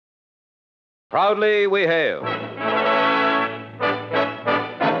Proudly we hail.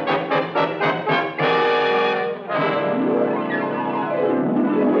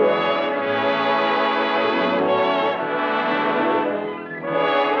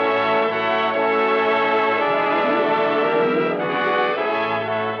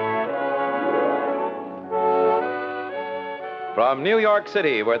 From New York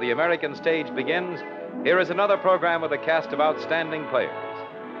City, where the American stage begins, here is another program with a cast of outstanding players.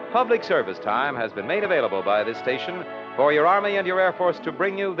 Public service time has been made available by this station for your Army and your Air Force to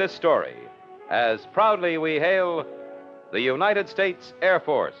bring you this story, as proudly we hail the United States Air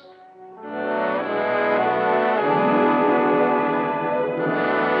Force.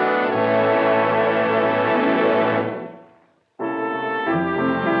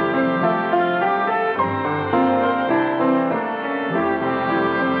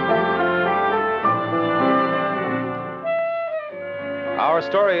 Our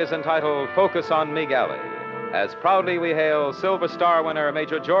story is entitled Focus on MiG Alley, as proudly we hail Silver Star winner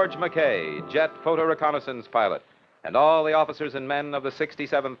Major George McKay, jet photo reconnaissance pilot, and all the officers and men of the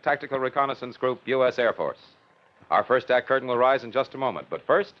 67th Tactical Reconnaissance Group, U.S. Air Force. Our first act curtain will rise in just a moment, but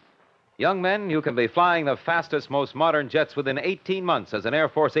first, young men, you can be flying the fastest, most modern jets within 18 months as an Air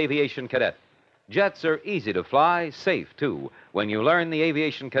Force aviation cadet. Jets are easy to fly, safe, too, when you learn the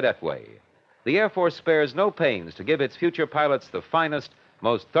aviation cadet way. The Air Force spares no pains to give its future pilots the finest,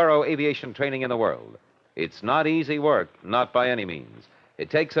 most thorough aviation training in the world. It's not easy work, not by any means.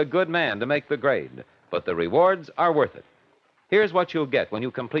 It takes a good man to make the grade, but the rewards are worth it. Here's what you'll get when you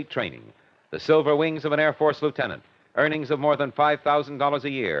complete training: the silver wings of an Air Force lieutenant, earnings of more than $5,000 a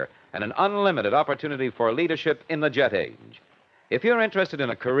year, and an unlimited opportunity for leadership in the jet age. If you're interested in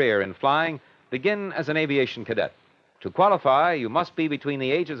a career in flying, begin as an aviation cadet. To qualify, you must be between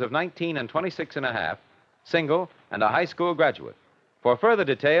the ages of 19 and 26 and a half, single, and a high school graduate. For further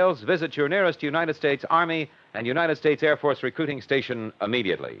details, visit your nearest United States Army and United States Air Force recruiting station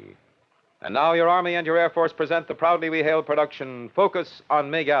immediately. And now your Army and your Air Force present the proudly we hail production, Focus on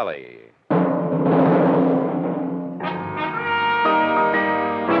MiG Alley.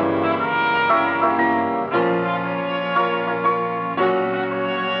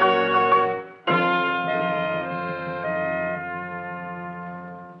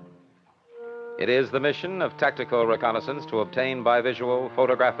 It is the mission of tactical reconnaissance to obtain by visual,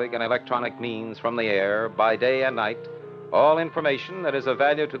 photographic, and electronic means from the air, by day and night, all information that is of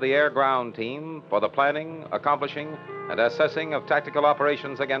value to the air-ground team for the planning, accomplishing, and assessing of tactical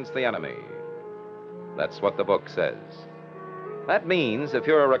operations against the enemy. That's what the book says. That means if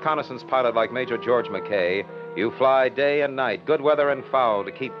you're a reconnaissance pilot like Major George McKay, you fly day and night, good weather and foul,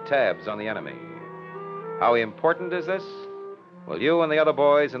 to keep tabs on the enemy. How important is this? Well, you and the other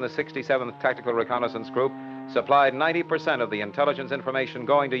boys in the 67th Tactical Reconnaissance Group supplied 90% of the intelligence information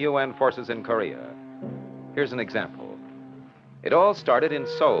going to UN forces in Korea. Here's an example. It all started in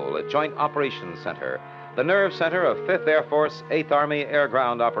Seoul, a Joint Operations Center, the nerve center of 5th Air Force, 8th Army Air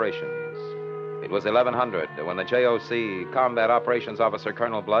Ground Operations. It was 1100 when the JOC Combat Operations Officer,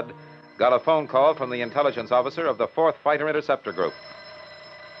 Colonel Blood, got a phone call from the intelligence officer of the 4th Fighter Interceptor Group.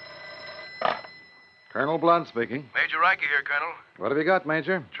 Colonel Blood speaking. Major Riker here, Colonel. What have you got,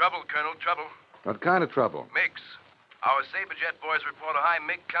 Major? Trouble, Colonel, trouble. What kind of trouble? MiGs. Our Saberjet boys report a high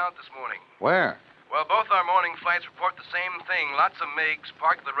MiG count this morning. Where? Well, both our morning flights report the same thing. Lots of MiGs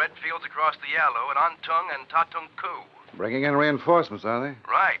parked at the red fields across the Yalu at Antung and Tatung-Ku. Bringing in reinforcements, are they?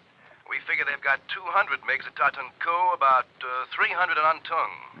 Right. We figure they've got 200 MiGs at Tatung-Ku, about 300 at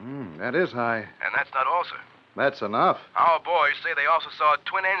Antung. That is high. And that's not all, sir. That's enough. Our boys say they also saw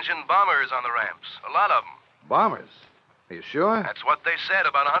twin-engine bombers on the ramps. A lot of them. Bombers? Are you sure? That's what they said,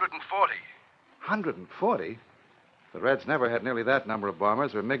 about 140. 140? The Reds never had nearly that number of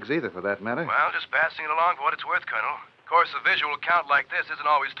bombers, or MiGs either, for that matter. Well, just passing it along for what it's worth, Colonel. Of course, a visual count like this isn't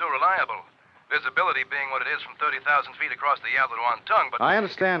always too reliable. Visibility being what it is from 30,000 feet across the Yalu to Antung, but... I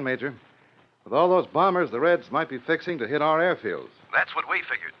understand, Major. With all those bombers, the Reds might be fixing to hit our airfields. That's what we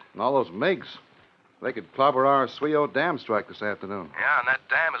figured. And all those MiGs. They could clobber our Suyo Dam strike this afternoon. Yeah, and that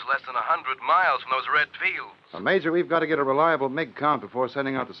dam is less than 100 miles from those red fields. Major, we've got to get a reliable MiG count before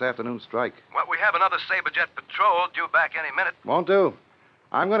sending out this afternoon's strike. Well, we have another Saberjet patrol due back any minute. Won't do.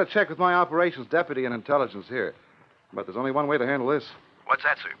 I'm going to check with my operations deputy and intelligence here. But there's only one way to handle this. What's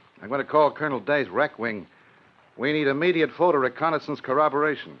that, sir? I'm going to call Colonel Day's rec wing. We need immediate photo reconnaissance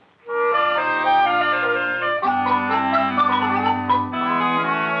corroboration.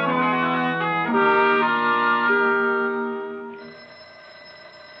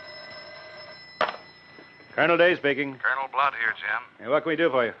 Colonel Day speaking. Colonel Blood here, Jim. Hey, what can we do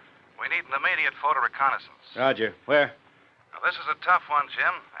for you? We need an immediate photo reconnaissance. Roger. Where? Now, This is a tough one,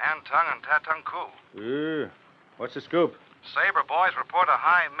 Jim. Antung and Tatung Ku. What's the scoop? Sabre boys report a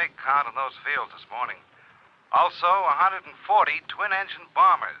high MiG count in those fields this morning. Also, 140 twin-engine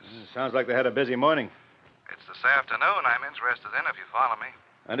bombers. Sounds like they had a busy morning. It's this afternoon I'm interested in, if you follow me.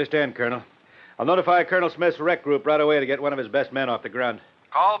 Understand, Colonel. I'll notify Colonel Smith's rec group right away to get one of his best men off the ground.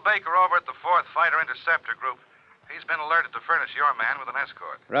 Call Baker over at the 4th Fighter Interceptor Group. He's been alerted to furnish your man with an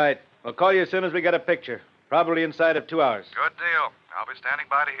escort. Right. We'll call you as soon as we get a picture. Probably inside of 2 hours. Good deal. I'll be standing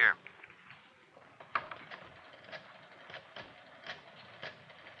by to hear.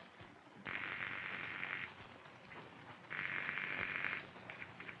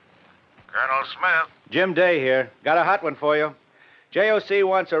 Colonel Smith. Jim Day here. Got a hot one for you. JOC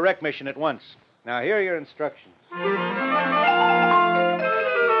wants a rec mission at once. Now, here are your instructions.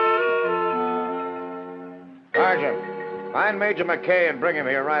 Sergeant, find Major McKay and bring him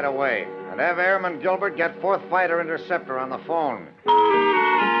here right away. And have Airman Gilbert get 4th Fighter Interceptor on the phone.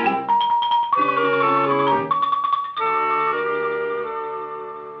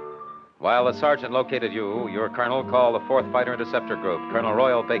 While the sergeant located you, your colonel called the 4th Fighter Interceptor Group, Colonel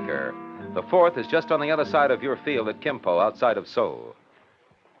Royal Baker. The 4th is just on the other side of your field at Kimpo, outside of Seoul.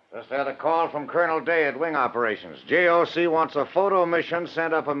 Just had a call from Colonel Day at Wing Operations. JOC wants a photo mission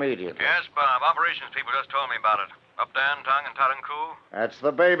sent up immediately. Yes, Bob. Operations people just told me about it. Up to Antung and Tatung Ku. That's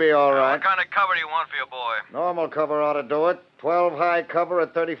the baby, all right. What kind of cover do you want for your boy? Normal cover ought to do it. 12 high cover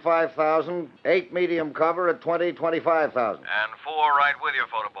at 35,000. 8 medium cover at 25,000. And 4 right with your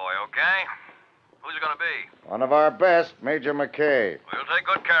photo boy, okay? Who's it going to be? One of our best, Major McKay. We'll take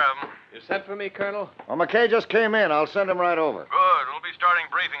good care of him. You sent for me, Colonel? Well, McKay just came in. I'll send him right over. Good. We'll be starting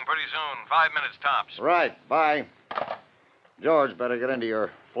briefing pretty soon. 5 minutes tops. Right. Bye. George, better get into your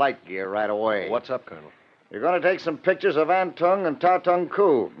flight gear right away. What's up, Colonel? You're going to take some pictures of Antung and Tatung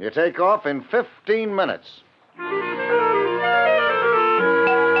Ku. You take off in 15 minutes.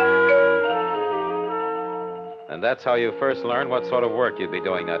 And that's how you first learned what sort of work you'd be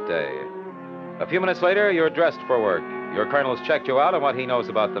doing that day. A few minutes later, you're dressed for work. Your colonel's checked you out on what he knows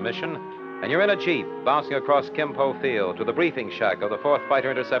about the mission, and you're in a Jeep bouncing across Kimpo Field to the briefing shack of the 4th Fighter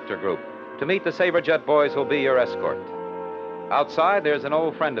Interceptor Group to meet the Sabre Jet boys who'll be your escort. Outside, there's an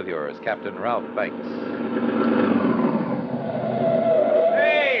old friend of yours, Captain Ralph Banks.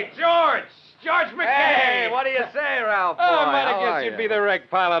 Hey, George! George McKay! Hey, what do you say, Ralph? Oh, I might How have are guessed you'd you? be the wreck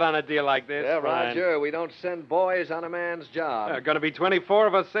pilot on a deal like this. Yeah, Fine. Roger. We don't send boys on a man's job. There are going to be 24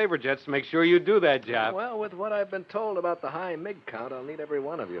 of us Sabre Jets to make sure you do that job. Well, with what I've been told about the high MiG count, I'll need every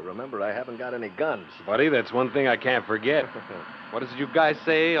one of you. Remember, I haven't got any guns. Buddy, that's one thing I can't forget. What is it you guys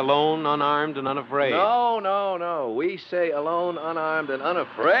say? Alone, unarmed, and unafraid. No. We say alone, unarmed, and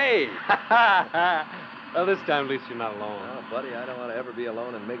unafraid. Well, this time, at least you're not alone. Oh, buddy, I don't want to ever be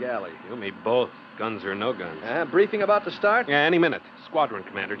alone in MiG Alley. You and me both, guns or no guns. Briefing about to start? Yeah, any minute. Squadron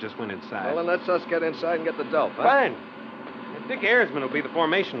commander just went inside. Well, then let's us get inside and get the dope, huh? Fine. Dick Ayresman will be the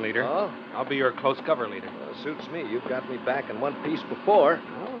formation leader. Oh? I'll be your close cover leader. Suits me. You've got me back in one piece before.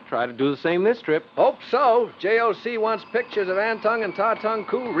 I'll try to do the same this trip. Hope so. JOC wants pictures of Antung and Tatung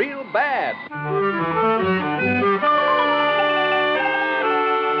Ku real bad.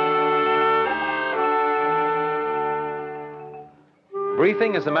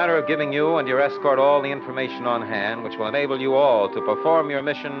 Briefing is a matter of giving you and your escort all the information on hand which will enable you all to perform your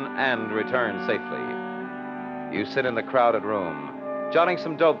mission and return safely. You sit in the crowded room, jotting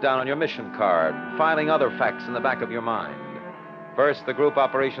some dope down on your mission card, filing other facts in the back of your mind. First, the group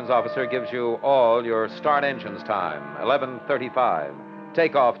operations officer gives you all your start engines time, 11:35,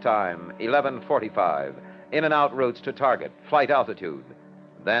 takeoff time, 11:45, in and out routes to target, flight altitude.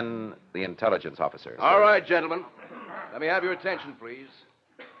 Then the intelligence officer. All right, gentlemen. Let me have your attention, please.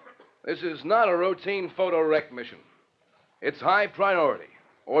 This is not a routine photo rec mission. It's high priority.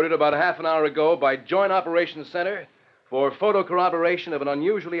 Ordered about half an hour ago by Joint Operations Center for photo corroboration of an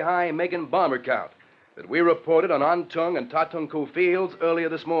unusually high MiG and bomber count that we reported on Antung and Tatung Ku fields earlier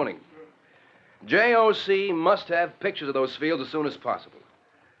this morning. JOC must have pictures of those fields as soon as possible.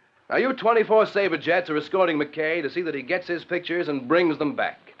 Now, you 24 Sabre Jets are escorting McKay to see that he gets his pictures and brings them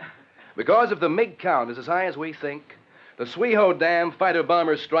back. Because if the MiG count is as high as we think, the Sweho Dam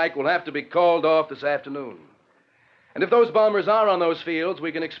fighter-bomber strike will have to be called off this afternoon. And if those bombers are on those fields,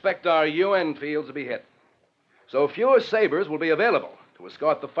 we can expect our UN fields to be hit. So fewer Sabres will be available to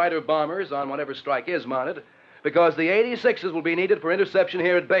escort the fighter-bombers on whatever strike is mounted, because the 86s will be needed for interception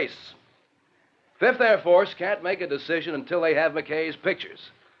here at base. 5th Air Force can't make a decision until they have McKay's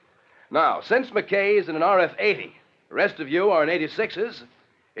pictures. Now, since McKay's in an RF-80, the rest of you are in 86s,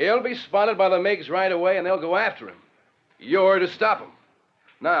 he'll be spotted by the MiGs right away, and they'll go after him. You're to stop him.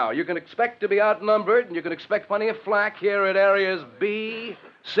 Now, you can expect to be outnumbered, and you can expect plenty of flak here at areas B,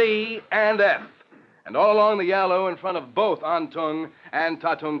 C, and F, and all along the Yalu in front of both Antung and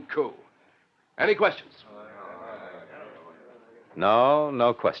Tatung Ku. Any questions?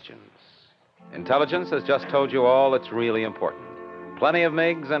 No questions. Intelligence has just told you all that's really important. Plenty of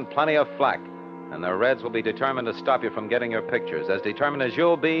MiGs and plenty of flak, and the Reds will be determined to stop you from getting your pictures, as determined as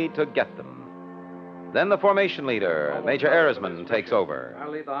you'll be to get them. Then the formation leader, Major Erisman, takes over.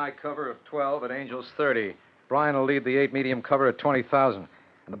 I'll lead the high cover of 12 at Angels 30. Brian will lead the 8 medium cover at 20,000.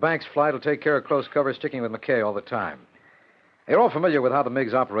 And the Banks flight will take care of close cover, sticking with McKay all the time. You're all familiar with how the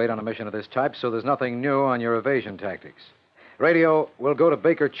MiGs operate on a mission of this type, so there's nothing new on your evasion tactics. Radio, we'll go to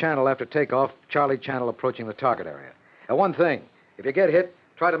Baker Channel after takeoff, Charlie Channel approaching the target area. Now, one thing, if you get hit,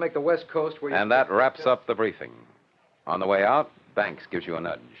 try to make the West Coast where you... And that wraps up the briefing. On the way out, Banks gives you a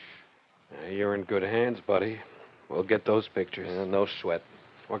nudge. You're in good hands, buddy. We'll get those pictures. No sweat.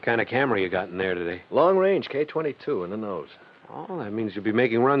 What kind of camera you got in there today? Long range, K-22 in the nose. Oh, that means you'll be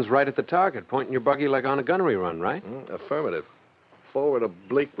making runs right at the target, pointing your buggy like on a gunnery run, right? Affirmative. Forward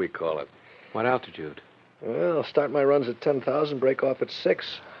oblique, we call it. What altitude? Well, I'll start my runs at 10,000, break off at 6.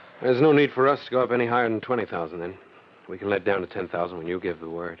 There's no need for us to go up any higher than 20,000, then. We can let down to 10,000 when you give the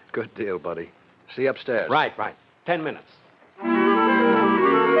word. Good deal, buddy. See you upstairs. Right. 10 minutes.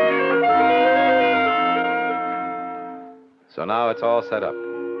 So now it's all set up.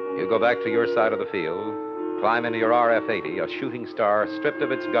 You go back to your side of the field, climb into your RF-80, a shooting star stripped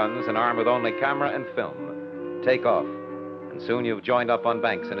of its guns and armed with only camera and film. Take off, and soon you've joined up on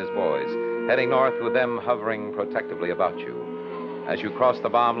Banks and his boys, heading north with them hovering protectively about you. As you cross the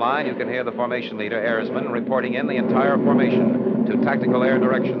bomb line, you can hear the formation leader, Erisman, reporting in the entire formation to Tactical Air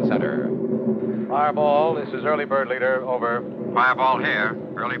Direction Center. Fireball, this is Early Bird Leader, over. Fireball here.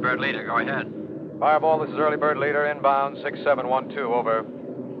 Early Bird Leader, go ahead. Fireball, this is Early Bird Leader, inbound 6712, over.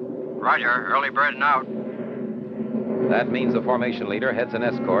 Roger. Early Bird and out. That means the formation leader heads an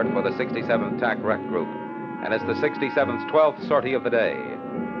escort for the 67th TAC Rec Group, and it's the 67th's 12th sortie of the day.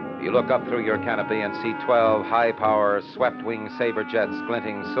 You look up through your canopy and see 12 high-power, swept-wing Sabre jets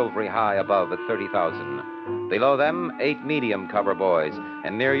glinting silvery high above at 30,000. Below them, 8 medium cover boys,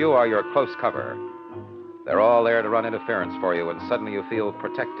 and near you are your close cover. They're all there to run interference for you, and suddenly you feel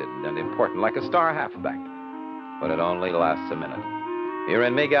protected and important, like a star halfback. But it only lasts a minute. You're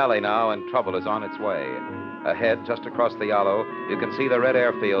in MiG Alley now, and trouble is on its way. Ahead, just across the Yalu, you can see the red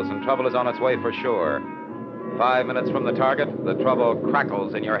airfields, and trouble is on its way for sure. 5 minutes from the target, the trouble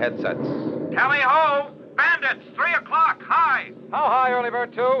crackles in your headsets. Tally-ho! Bandits, 3 o'clock, high. How high, Early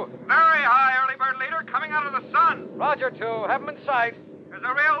Bird 2? Very high, Early Bird Leader, coming out of the sun. Roger, 2. Have them in sight. There's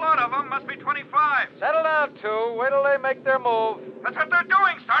a real lot of them, must be 25. Settle down, 2. Wait till they make their move. That's what they're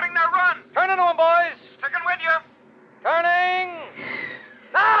doing, starting their run. Turn into them, boys. Sticking with you. Turning.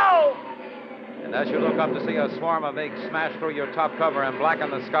 Now! And as you look up to see a swarm of MiGs smash through your top cover and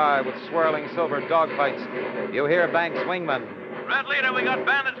blacken the sky with swirling silver dogfights, you hear Banks' wingman. Red Leader, we got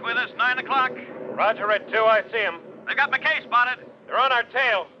bandits with us, 9 o'clock. Roger, Red 2. I see them. They got McKay spotted. They're on our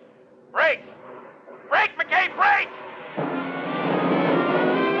tail. Break! Break, McKay, break!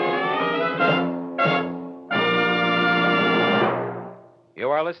 You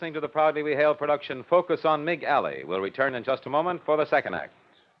are listening to the Proudly We Hail production Focus on MiG Alley. We'll return in just a moment for the second act.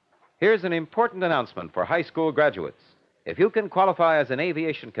 Here's an important announcement for high school graduates. If you can qualify as an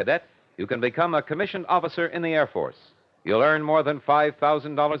aviation cadet, you can become a commissioned officer in the Air Force. You'll earn more than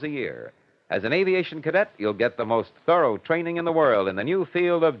 $5,000 a year. As an aviation cadet, you'll get the most thorough training in the world in the new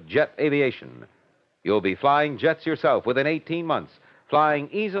field of jet aviation. You'll be flying jets yourself within 18 months, flying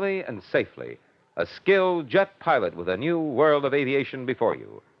easily and safely. A skilled jet pilot with a new world of aviation before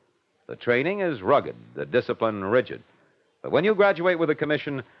you. The training is rugged, the discipline rigid. But when you graduate with a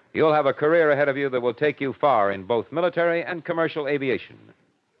commission, you'll have a career ahead of you that will take you far in both military and commercial aviation.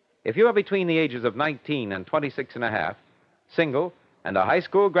 If you are between the ages of 19 and 26 and a half, single, and a high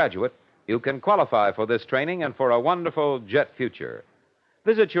school graduate, you can qualify for this training and for a wonderful jet future.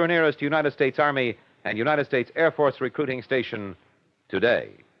 Visit your nearest United States Army and United States Air Force recruiting station today.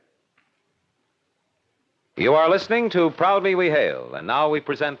 You are listening to Proudly We Hail, and now we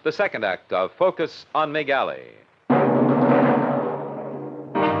present the second act of Focus on MiG Alley.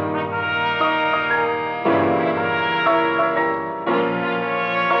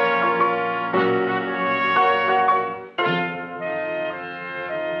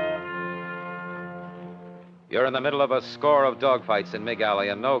 You're in the middle of a score of dogfights in MiG Alley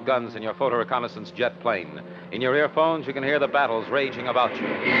and no guns in your photo reconnaissance jet plane. In your earphones, you can hear the battles raging about you.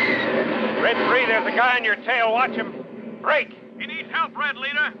 Red 3, there's a guy on your tail. Watch him. Break. He needs help, Red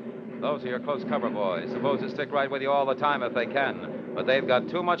Leader. Those are your close cover boys. Supposed to stick right with you all the time if they can. but they've got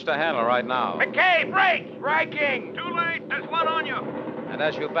too much to handle right now. McKay, brake! Braking! Too late. There's one on you. And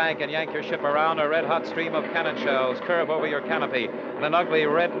as you bank and yank your ship around, a red-hot stream of cannon shells curve over your canopy, and an ugly,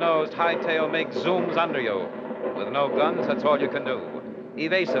 red-nosed, high-tail MiG zooms under you. With no guns, that's all you can do.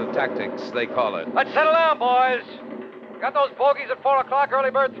 Evasive tactics, they call it. Let's settle down, boys. Got those bogies at 4 o'clock,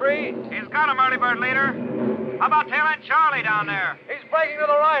 early bird 3? He's got him, early bird leader. How about tail end Charlie down there? He's breaking to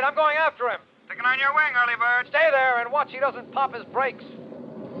the right. I'm going after him. Sticking on your wing, early bird. Stay there and watch he doesn't pop his brakes.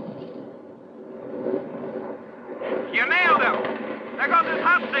 You nailed him. There goes his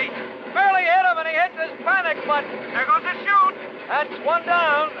hot seat. Barely hit him and he hits his panic button. There goes his chute. That's one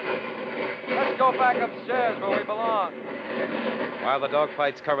down. Let's go back upstairs where we belong. While the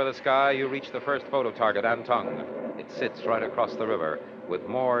dogfights cover the sky, you reach the first photo target, Antung. It sits right across the river, with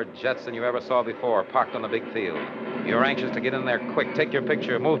more jets than you ever saw before, parked on the big field. You're anxious to get in there quick, take your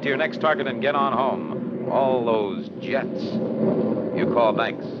picture, move to your next target, and get on home. All those jets. You call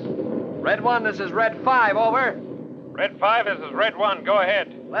Banks. Red 1, this is Red 5, over. Red 5, this is Red 1. Go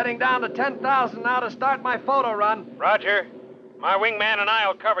ahead. Letting down to 10,000 now to start my photo run. Roger. My wingman and I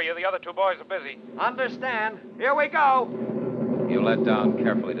will cover you. The other two boys are busy. Understand. Here we go. You let down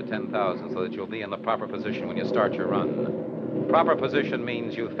carefully to 10,000 so that you'll be in the proper position when you start your run. Proper position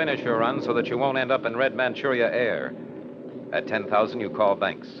means you finish your run so that you won't end up in Red Manchuria air. At 10,000, you call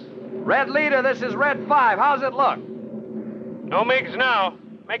Banks. Red leader, this is Red 5. How's it look? No MiGs now.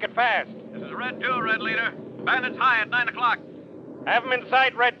 Make it fast. This is Red 2, Red leader. Bandits high at 9 o'clock. Have them in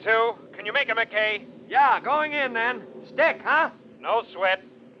sight, Red 2. Can you make it, McKay? Yeah, going in then. Stick, huh? No sweat.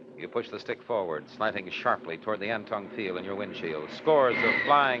 You push the stick forward, slanting sharply toward the Antung field in your windshield. Scores of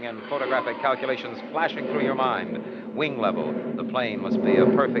flying and photographic calculations flashing through your mind. Wing level, the plane must be a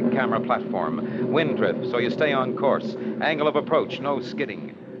perfect camera platform. Wind drift, so you stay on course. Angle of approach, no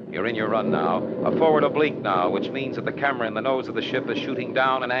skidding. You're in your run now. A forward oblique now, which means that the camera in the nose of the ship is shooting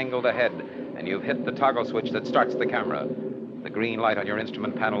down and angled ahead. And you've hit the toggle switch that starts the camera. The green light on your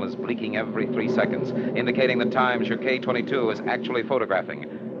instrument panel is blinking every 3 seconds, indicating the times your K-22 is actually photographing.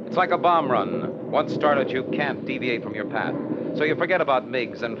 It's like a bomb run. Once started, you can't deviate from your path. So you forget about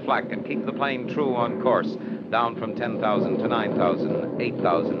MiGs and flak and keep the plane true on course, down from 10,000 to 9,000,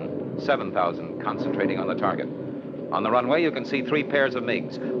 8,000, 7,000, concentrating on the target. On the runway, you can see 3 pairs of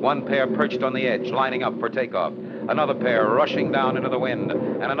MiGs, one pair perched on the edge, lining up for takeoff, another pair rushing down into the wind,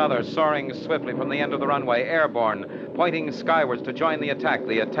 and another soaring swiftly from the end of the runway, airborne, pointing skywards to join the attack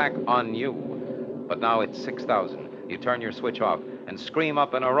on you. But now it's 6,000. You turn your switch off and scream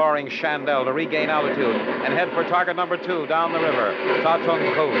up in a roaring chandelle to regain altitude and head for target number 2 down the river,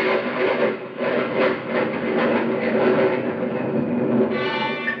 Tatung Ku.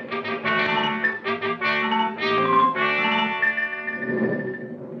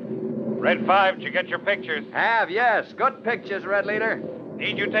 Red 5, did you get your pictures? Have, yes. Good pictures, Red leader.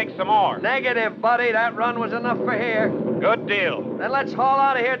 Need you take some more? Negative, buddy. That run was enough for here. Good deal. Then let's haul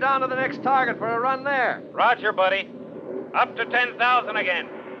out of here down to the next target for a run there. Roger, buddy. Up to 10,000 again.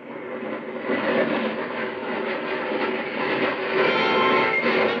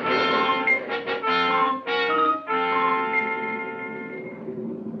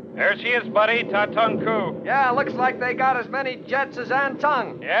 There she is, buddy, Tatung Ku. Yeah, looks like they got as many jets as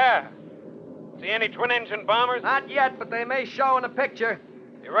Antung. Yeah. See any twin-engine bombers? Not yet, but they may show in the picture.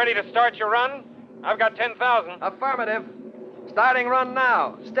 You ready to start your run? I've got 10,000. Affirmative. Starting run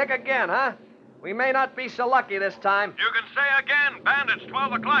now. Stick again, huh? We may not be so lucky this time. You can say again, bandits,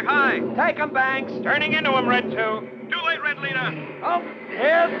 12 o'clock high. Take 'em, Banks. Turning into him, Red 2. Too late, Red leader. Oh,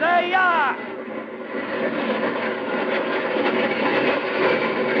 here they are.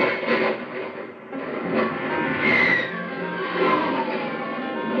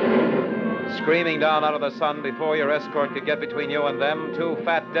 Screaming down out of the sun before your escort could get between you and them, 2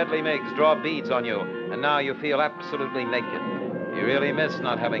 fat, deadly MiGs draw beads on you, and now you feel absolutely naked. You really miss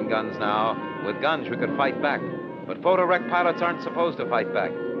not having guns now. With guns, you could fight back. But photo rec pilots aren't supposed to fight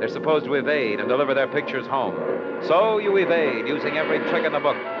back. They're supposed to evade and deliver their pictures home. So you evade, using every trick in the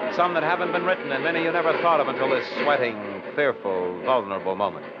book, some that haven't been written and many you never thought of until this sweating, fearful, vulnerable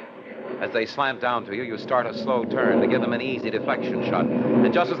moment. As they slant down to you, you start a slow turn to give them an easy deflection shot.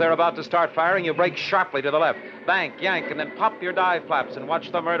 And just as they're about to start firing, you brake sharply to the left, bank, yank, and then pop your dive flaps and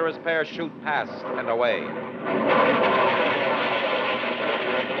watch the murderous pair shoot past and away.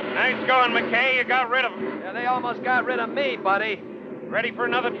 Nice going, McKay. You got rid of them. Yeah, they almost got rid of me, buddy. Ready for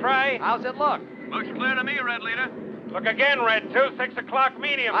another try? How's it look? Looks clear to me, Red leader. Look again, Red 2, 6 o'clock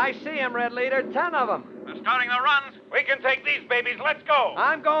medium. I see 'em, Red leader. 10 of 'em. We're starting the runs. We can take these babies. Let's go.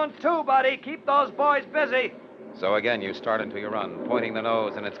 I'm going too, buddy. Keep those boys busy. So again, you start into your run, pointing the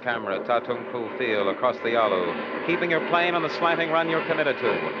nose and its camera at Tatung Fu Field across the Yalu, keeping your plane on the slanting run you're committed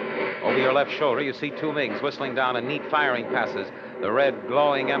to. Over your left shoulder, you see two MiGs whistling down in neat firing passes, the red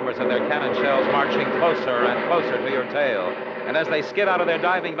glowing embers of their cannon shells marching closer and closer to your tail. And as they skid out of their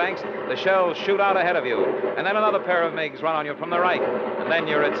diving banks, the shells shoot out ahead of you. And then another pair of MiGs run on you from the right. And then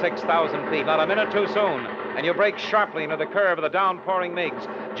you're at 6,000 feet, not a minute too soon. And you brake sharply into the curve of the downpouring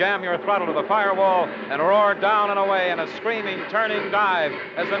MiGs, jam your throttle to the firewall, and roar down and away in a screaming, turning dive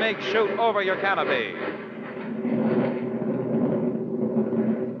as the MiGs shoot over your canopy.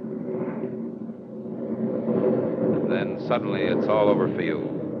 And then suddenly it's all over for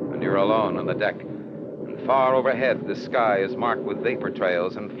you, and you're alone on the deck. And far overhead, the sky is marked with vapor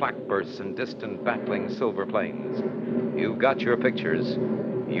trails and flak bursts and distant battling silver planes. You've got your pictures.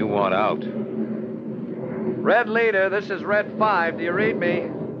 You want out. Red leader, this is Red 5. Do you read me?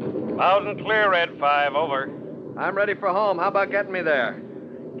 Loud and clear, Red 5. Over. I'm ready for home. How about getting me there?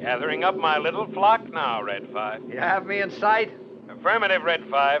 Gathering up my little flock now, Red 5. You have me in sight? Affirmative, Red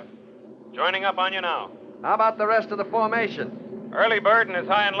 5. Joining up on you now. How about the rest of the formation? Early Bird and his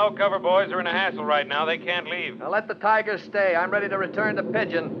high and low cover boys are in a hassle right now. They can't leave. Now let the Tigers stay. I'm ready to return to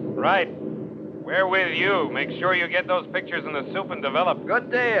Pigeon. Right. We're with you. Make sure you get those pictures in the soup and develop.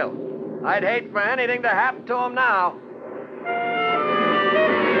 Good deal. I'd hate for anything to happen to him now.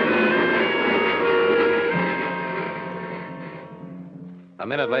 A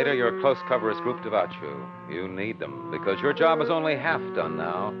minute later, your close cover is grouped about you. You need them, because your job is only half done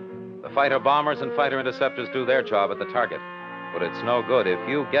now. The fighter bombers and fighter interceptors do their job at the target. But it's no good if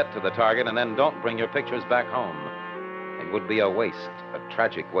you get to the target and then don't bring your pictures back home. It would be a waste, a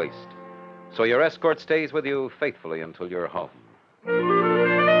tragic waste. So your escort stays with you faithfully until you're home.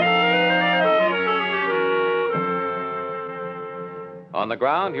 On the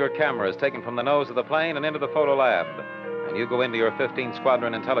ground, your camera is taken from the nose of the plane and into the photo lab, and you go into your 15th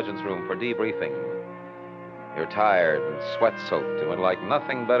Squadron intelligence room for debriefing. You're tired and sweat-soaked and would like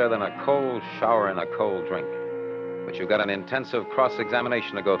nothing better than a cold shower and a cold drink. But you've got an intensive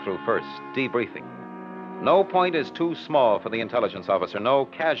cross-examination to go through first, debriefing. No point is too small for the intelligence officer. No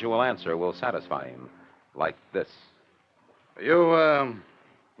casual answer will satisfy him. Like this.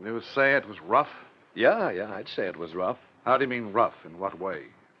 You say it was rough? Yeah, I'd say it was rough. How do you mean rough? In what way?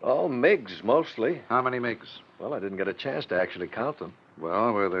 Oh, MiGs, mostly. How many MiGs? Well, I didn't get a chance to actually count them.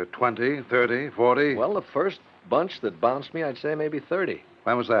 Well, were there 20, 30, 40? Well, the first bunch that bounced me, I'd say maybe 30.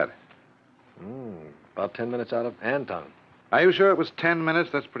 When was that? About 10 minutes out of Anton. Are you sure it was 10 minutes?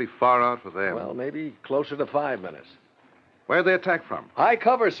 That's pretty far out for them. Well, maybe closer to 5 minutes. Where'd they attack from? High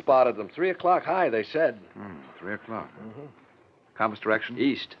cover spotted them. 3 o'clock high, they said. 3 o'clock. Compass direction?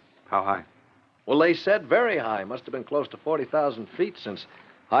 East. How high? Well, they said very high. Must have been close to 40,000 feet since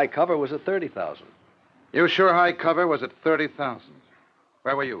high cover was at 30,000. You sure high cover was at 30,000?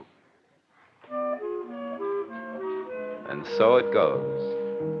 Where were you? And so it goes.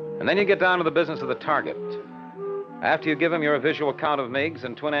 And then you get down to the business of the target. After you give him your visual count of MiGs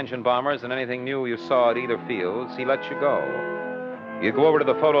and twin-engine bombers and anything new you saw at either fields, he lets you go. You go over to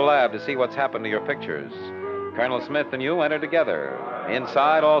the photo lab to see what's happened to your pictures. Colonel Smith and you enter together.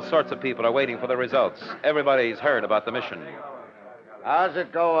 Inside, all sorts of people are waiting for the results. Everybody's heard about the mission. How's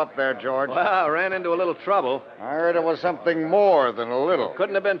it go up there, George? Well, I ran into a little trouble. I heard it was something more than a little.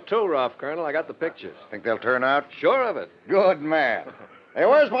 Couldn't have been too rough, Colonel. I got the pictures. Think they'll turn out? Sure of it. Good man. Hey,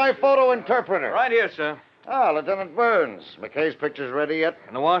 where's my photo interpreter? Right here, sir. Ah, Lieutenant Burns. McKay's pictures ready yet?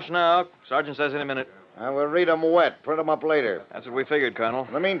 In the wash now. Sergeant says in a minute. I will read 'em wet. Print 'em up later. That's what we figured, Colonel.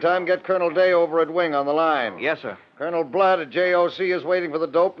 In the meantime, get Colonel Day over at Wing on the line. Yes, sir. Colonel Blood at JOC is waiting for the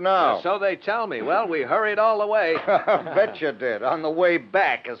dope now. So they tell me. Well, we hurried all the way. Bet you did. On the way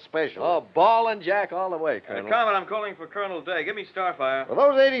back, especially. Oh, ball and jack all the way, Colonel. Carmen, I'm calling for Colonel Day. Give me Starfire. Were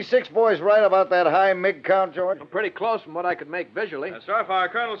those 86 boys right about that high MiG count, George? I'm pretty close from what I could make visually. Starfire,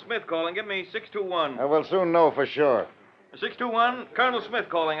 Colonel Smith calling. Give me 621. I will soon know for sure. 621, Colonel Smith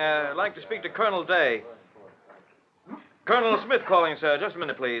calling. I'd like to speak to Colonel Day. Colonel Smith calling, sir. Just a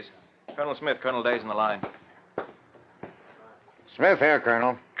minute, please. Colonel Smith, Colonel Day's in the line. Smith here,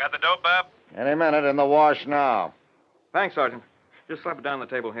 Colonel. Got the dope, Bob? Any minute in the wash now. Thanks, Sergeant. Just slap it down on the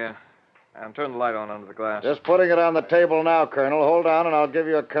table here. And turn the light on under the glass. Just putting it on the table now, Colonel. Hold on, and I'll give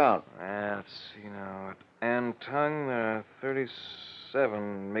you a count. Let's see now. At Antung,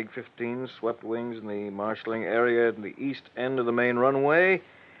 37 MiG-15 swept wings in the marshalling area in the east end of the main runway.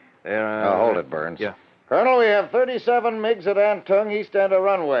 There. Hold it, Burns. Yeah. Colonel, we have 37 MiGs at Antung, east end of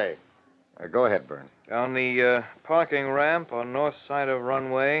runway. Go ahead, Burns. On the parking ramp on north side of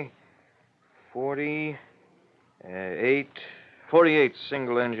runway, 48 48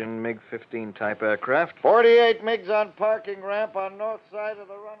 single-engine MiG-15 type aircraft. 48 MiGs on parking ramp on north side of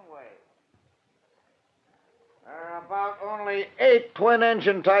the runway. There are about only 8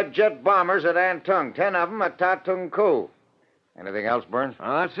 twin-engine type jet bombers at Antung, 10 of them at Tatung Ku. Anything else, Burns?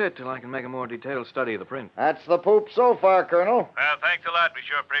 That's it, till I can make a more detailed study of the print. That's the poop so far, Colonel. Well, thanks a lot. We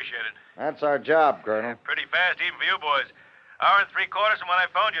sure appreciate it. That's our job, Colonel. Pretty fast, even for you boys. Hour and 3/4 from when I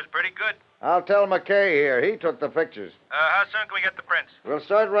phoned you is pretty good. I'll tell McKay here. He took the pictures. How soon can we get the prints? We'll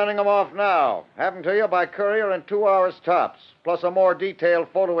start running them off now. Have them to you by courier in 2 hours tops, plus a more detailed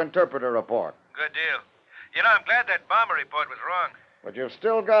photo interpreter report. Good deal. You know, I'm glad that bomber report was wrong. But you've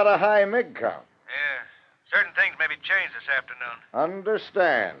still got a high MiG count. Yeah. Certain things may be changed this afternoon.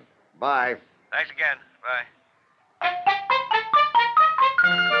 Understand. Bye. Thanks again. Bye.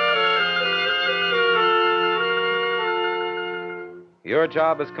 Your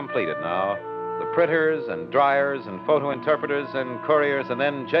job is completed now. The printers and dryers and photo interpreters and couriers and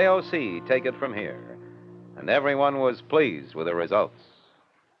then JOC take it from here. And everyone was pleased with the results.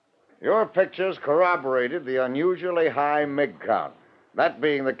 Your pictures corroborated the unusually high MiG count. That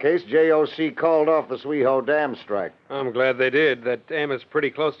being the case, JOC called off the Sweho Dam strike. I'm glad they did. That dam is pretty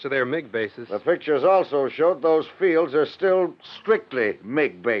close to their MiG bases. The pictures also showed those fields are still strictly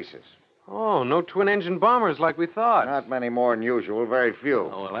MiG bases. Oh, no twin-engine bombers like we thought. Not many more than usual, very few.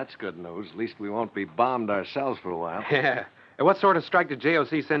 Oh, well, that's good news. At least we won't be bombed ourselves for a while. Yeah. And what sort of strike did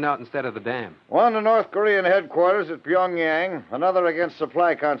JOC send out instead of the dam? One to North Korean headquarters at Pyongyang, another against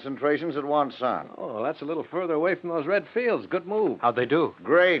supply concentrations at Wonsan. Oh, well, that's a little further away from those red fields. Good move. How'd they do?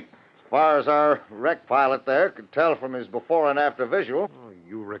 Great. As far as our wreck pilot there could tell from his before and after visual. Oh,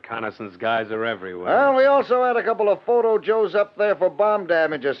 you reconnaissance guys are everywhere. Well, we also had a couple of photo Joes up there for bomb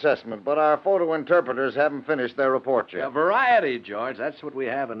damage assessment, but our photo interpreters haven't finished their report yet. A variety, George. That's what we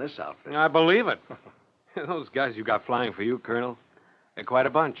have in this outfit. I believe it. Those guys you got flying for you, Colonel, they're quite a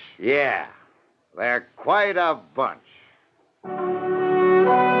bunch. Yeah, they're quite a bunch.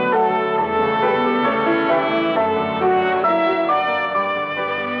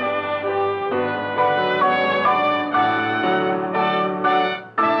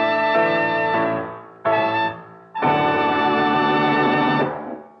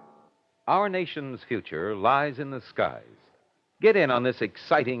 Our nation's future lies in the skies. Get in on this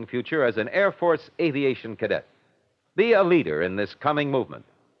exciting future as an Air Force aviation cadet. Be a leader in this coming movement.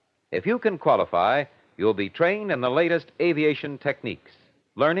 If you can qualify, you'll be trained in the latest aviation techniques,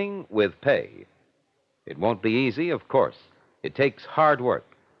 learning with pay. It won't be easy, of course. It takes hard work,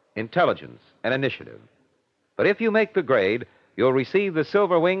 intelligence, and initiative. But if you make the grade, you'll receive the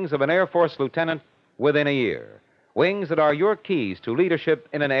silver wings of an Air Force lieutenant within a year. Wings that are your keys to leadership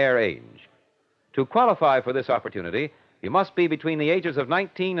in an air age. To qualify for this opportunity, you must be between the ages of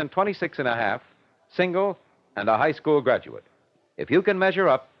 19 and 26 and a half, single, and a high school graduate. If you can measure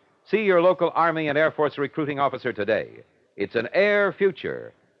up, see your local Army and Air Force recruiting officer today. It's an air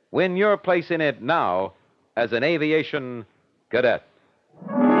future. Win your place in it now as an aviation cadet.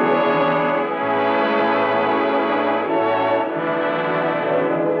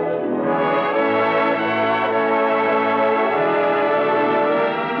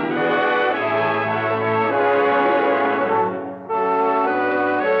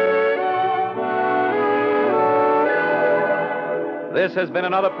 This has been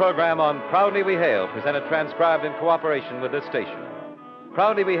another program on Proudly We Hail, presented transcribed in cooperation with this station.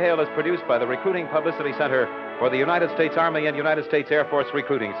 Proudly We Hail is produced by the Recruiting Publicity Center for the United States Army and United States Air Force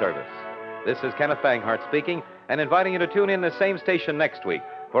Recruiting Service. This is Kenneth Banghart speaking and inviting you to tune in the same station next week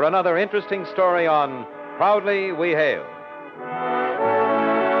for another interesting story on Proudly We Hail.